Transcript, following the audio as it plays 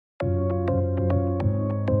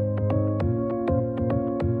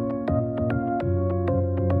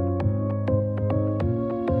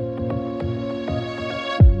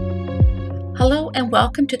Hello and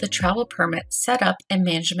welcome to the Travel Permit Setup and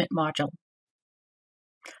Management module.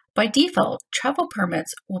 By default, travel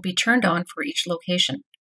permits will be turned on for each location.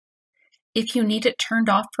 If you need it turned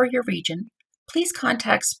off for your region, please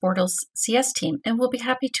contact Sportal's CS team and we'll be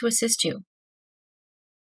happy to assist you.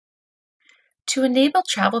 To enable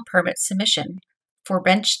travel permit submission for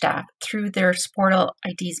bench staff through their Sportal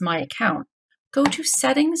ID's My Account, go to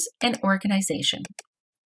Settings and Organization.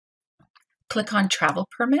 Click on Travel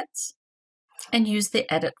Permits and use the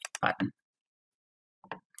Edit button.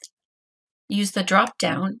 Use the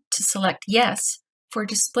drop-down to select Yes for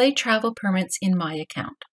Display Travel Permits in My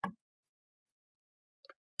Account.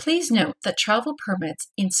 Please note that travel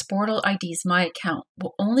permits in Sportal ID's My Account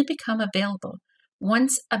will only become available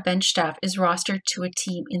once a bench staff is rostered to a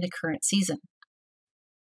team in the current season.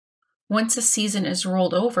 Once a season is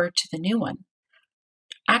rolled over to the new one,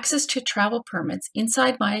 access to travel permits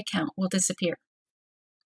inside My Account will disappear.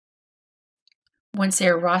 Once they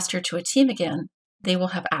are rostered to a team again, they will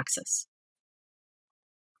have access.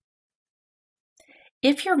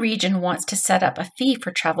 If your region wants to set up a fee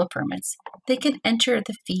for travel permits, they can enter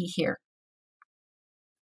the fee here.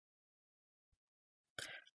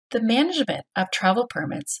 The management of travel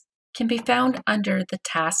permits can be found under the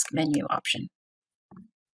Task menu option.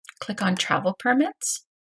 Click on Travel Permits.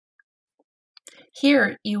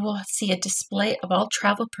 Here you will see a display of all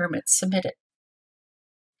travel permits submitted.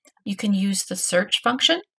 You can use the search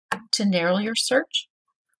function to narrow your search,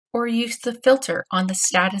 or use the filter on the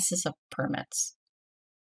statuses of permits.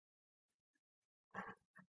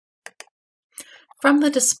 From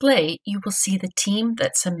the display, you will see the team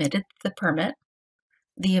that submitted the permit,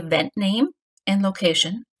 the event name and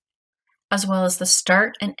location, as well as the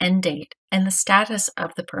start and end date and the status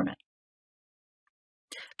of the permit.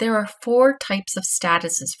 There are 4 types of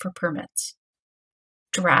statuses for permits.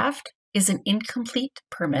 Draft is an incomplete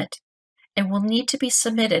permit and will need to be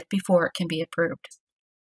submitted before it can be approved.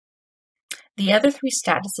 The other 3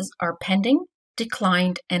 statuses are pending,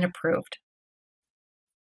 declined, and approved.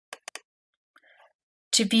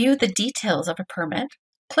 To view the details of a permit,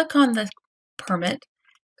 click on the permit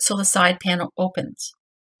so the side panel opens.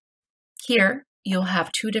 Here, you'll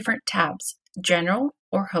have 2 different tabs, General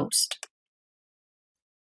or Host.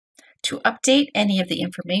 To update any of the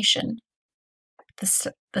information,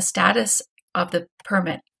 the status of the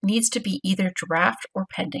permit needs to be either draft or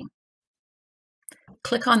pending.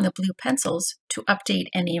 Click on the blue pencils to update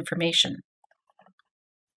any information.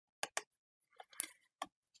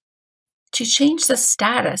 To change the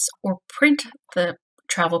status or print the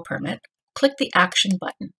travel permit, click the Action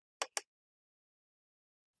button.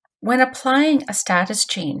 When applying a status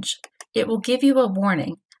change, it will give you a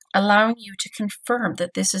warning allowing you to confirm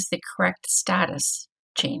that this is the correct status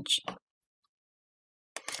change.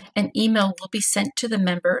 An email will be sent to the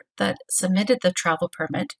member that submitted the travel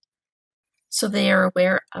permit so they are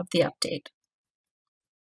aware of the update.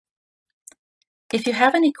 If you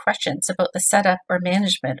have any questions about the setup or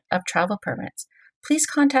management of travel permits, please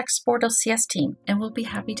contact Sportal CS team and we'll be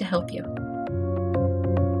happy to help you.